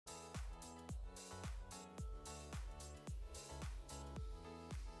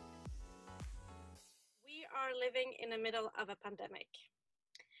living in the middle of a pandemic.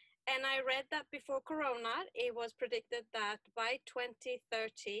 And I read that before Corona, it was predicted that by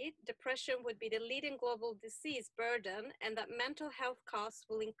 2030, depression would be the leading global disease burden, and that mental health costs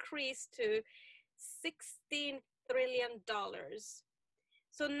will increase to $16 trillion.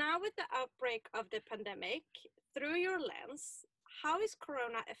 So now with the outbreak of the pandemic, through your lens, how is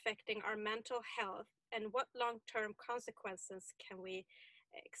Corona affecting our mental health, and what long-term consequences can we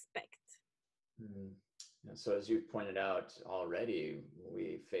expect? So as you pointed out already,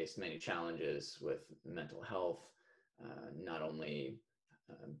 we face many challenges with mental health, not only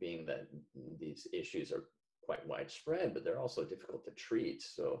being that these issues are quite widespread, but they're also difficult to treat.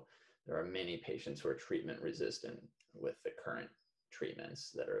 So there are many patients who are treatment resistant with the current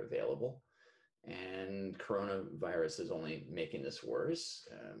treatments that are available. And coronavirus is only making this worse,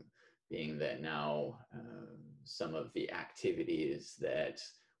 being that now some of the activities that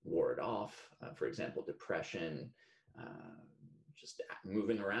ward off, for example, depression, just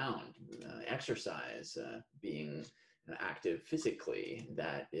moving around, exercise, being active physically,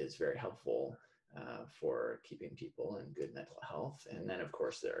 that is very helpful for keeping people in good mental health. And then, of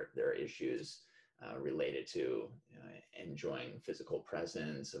course, there are issues related to enjoying physical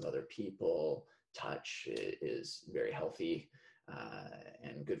presence of other people. Touch is very healthy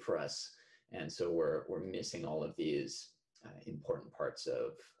and good for us. And so we're missing all of these important parts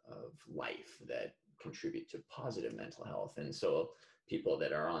of life that contribute to positive mental health. And so people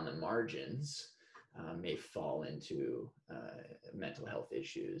that are on the margins may fall into mental health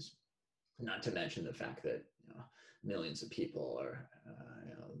issues, not to mention the fact that millions of people are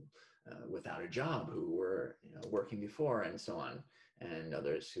without a job who were working before, and so on, and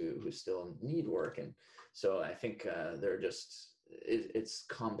others who still need work. And so I think it's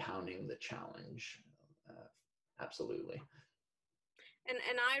compounding the challenge. Absolutely.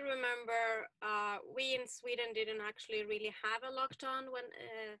 And I remember we in Sweden didn't actually really have a lockdown when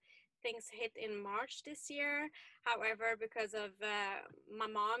things hit in March this year. However, because of my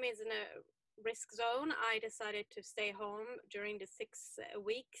mom is in a risk zone, I decided to stay home during the 6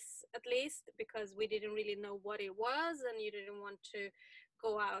 weeks at least, because we didn't really know what it was and you didn't want to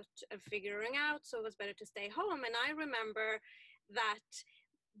go out and figuring out. So it was better to stay home. And I remember that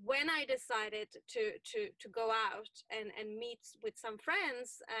when I decided to go out and meet with some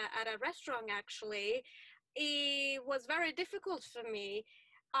friends at a restaurant, actually, it was very difficult for me.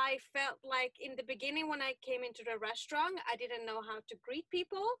 I felt like in the beginning when I came into the restaurant, I didn't know how to greet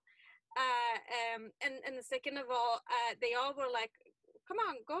people. And second of all, they all were like, come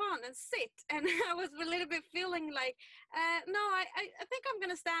on, go on and sit. And I was a little bit feeling like, no, I think I'm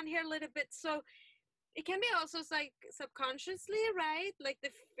going to stand here a little bit. So it can be also like subconsciously, right? Like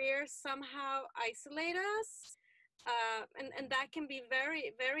the fear somehow isolate us. And that can be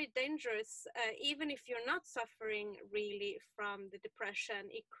very, very dangerous. Even if you're not suffering really from the depression,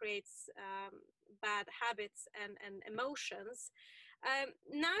 it creates bad habits and emotions.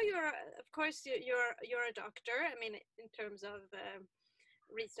 Now of course, you're a doctor. I mean, in terms of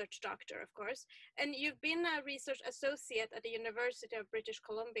research doctor, of course, and you've been a research associate at the University of British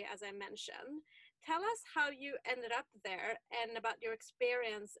Columbia, as I mentioned. Tell us how you ended up there and about your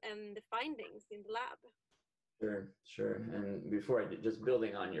experience and the findings in the lab. Sure. And before just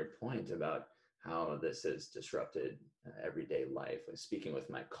building on your point about how this has disrupted everyday life, like speaking with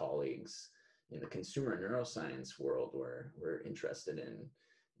my colleagues in the consumer neuroscience world, where we're interested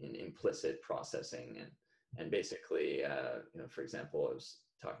in implicit processing and basically, for example, I was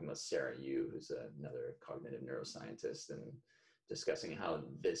talking with Sarah Yu, who's another cognitive neuroscientist, and discussing how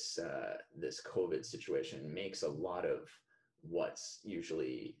this COVID situation makes a lot of what's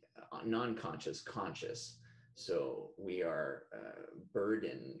usually non-conscious conscious. So we are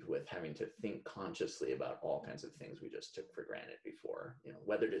burdened with having to think consciously about all kinds of things we just took for granted before,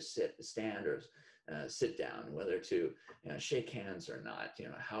 whether to stand or sit down, whether to shake hands or not,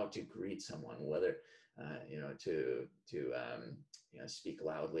 how to greet someone, whether to speak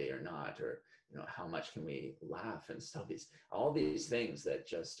loudly or not, or how much can we laugh and stuff. All these things that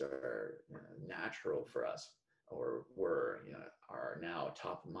just are natural for us, or are now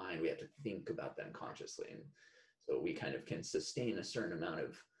top of mind. We have to think about them consciously, and so we kind of can sustain a certain amount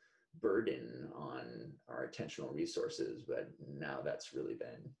of burden on our attentional resources, but now that's really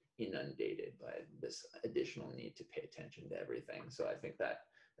been inundated by this additional need to pay attention to everything. So I think that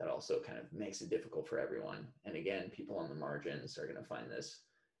also kind of makes it difficult for everyone. And again, people on the margins are going to find this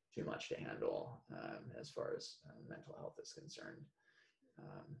too much to handle as far as mental health is concerned.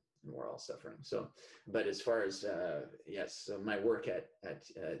 And we're all suffering. So, but as far as, yes, so my work at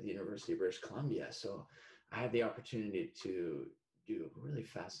the University of British Columbia, so I had the opportunity to do really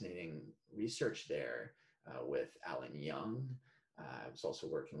fascinating research there with Alan Young. I was also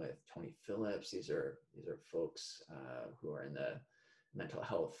working with Tony Phillips. These are folks who are in the mental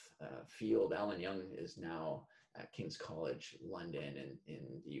health field. Alan Young is now at King's College London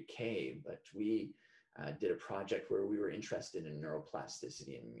in the UK, but we did a project where we were interested in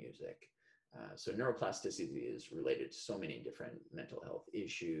neuroplasticity in music. So neuroplasticity is related to so many different mental health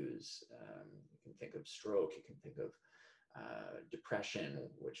issues. You can think of stroke, you can think of depression,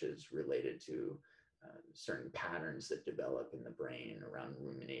 which is related to certain patterns that develop in the brain around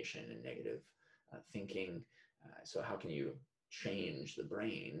rumination and negative thinking. So how can you change the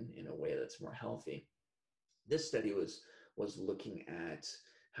brain in a way that's more healthy? This study was looking at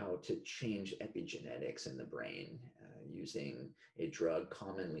how to change epigenetics in the brain using a drug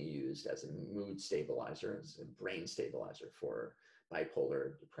commonly used as a mood stabilizer, as a brain stabilizer for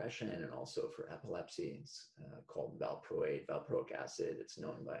bipolar depression and also for epilepsy. It's called Valproate, valproic acid. It's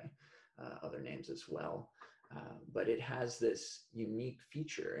known by other names as well. But it has this unique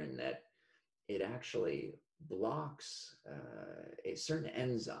feature in that it actually blocks a certain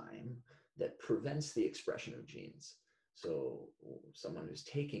enzyme that prevents the expression of genes. So someone who's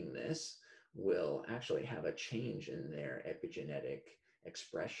taking this will actually have a change in their epigenetic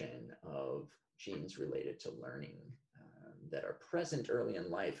expression of genes related to learning that are present early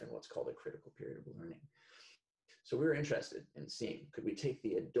in life in what's called a critical period of learning. So we were interested in seeing, could we take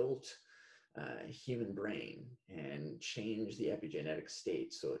the adult human brain and change the epigenetic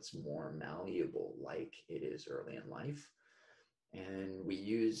state so it's more malleable like it is early in life? And we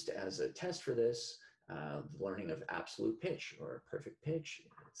used as a test for this the learning of absolute pitch or perfect pitch,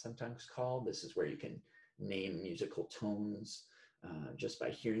 it's sometimes called. This is where you can name musical tones just by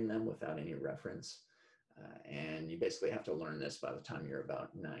hearing them without any reference. And you basically have to learn this by the time you're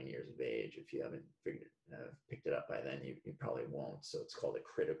about 9 years of age. If you haven't picked it up by then, you probably won't. So it's called a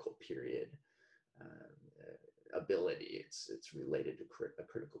critical period ability. It's related to a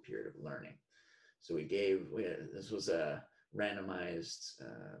critical period of learning. So this was a randomized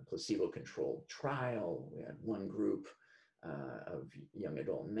placebo-controlled trial. We had one group of young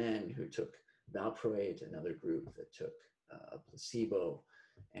adult men who took Valproate, another group that took a placebo,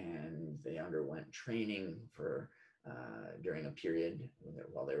 and they underwent training for during a period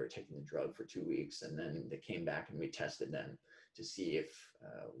while they were taking the drug for 2 weeks, and then they came back and we tested them to see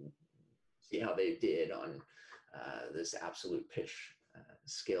how they did on this absolute pitch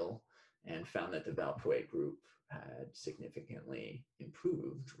skill, and found that the Valproate group had significantly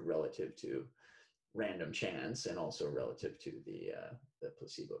improved relative to random chance and also relative to the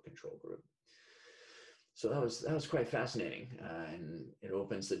placebo control group. So that was quite fascinating, and it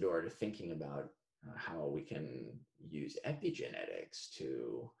opens the door to thinking about how we can use epigenetics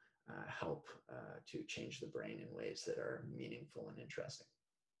to help to change the brain in ways that are meaningful and interesting.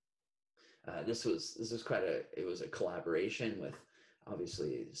 This was it was a collaboration with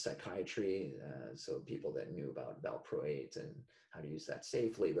obviously psychiatry, so people that knew about Valproate and how to use that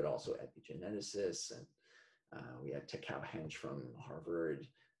safely, but also epigeneticists. And we had Takao Hench from Harvard.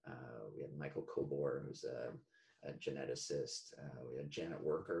 We had Michael Kobor, who's a geneticist. We had Janet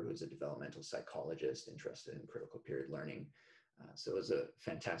Worker, who's a developmental psychologist interested in critical period learning. So it was a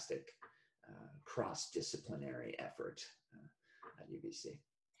fantastic cross-disciplinary effort at UBC.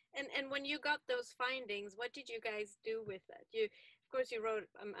 And when you got those findings, what did you guys do with it? Of course, you wrote,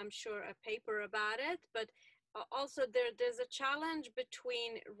 I'm sure, a paper about it, but also there's a challenge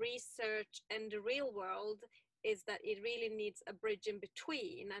between research and the real world, is that it really needs a bridge in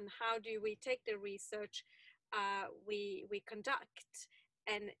between. And how do we take the research we conduct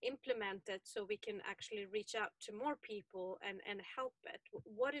and implement it so we can actually reach out to more people and help it?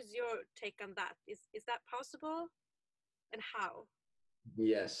 What is your take on that? Is that possible, and how?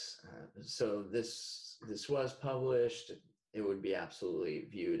 Yes. So this was published. It would be absolutely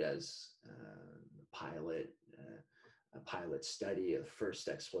viewed as a pilot study, a first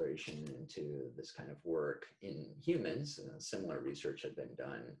exploration into this kind of work in humans. Similar research had been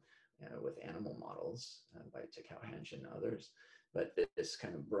done with animal models by Takao Hench and others, but this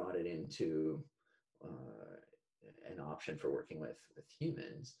kind of brought it into an option for working with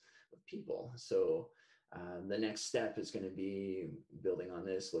humans, with people. So the next step is going to be building on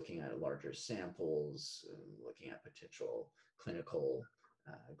this, looking at larger samples, looking at potential clinical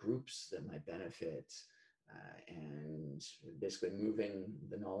groups that might benefit, and basically moving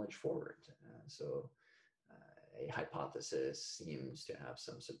the knowledge forward. So a hypothesis seems to have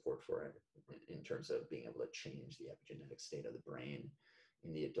some support for it in terms of being able to change the epigenetic state of the brain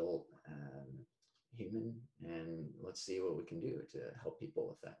in the adult human. And let's see what we can do to help people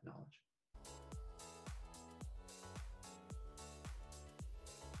with that knowledge.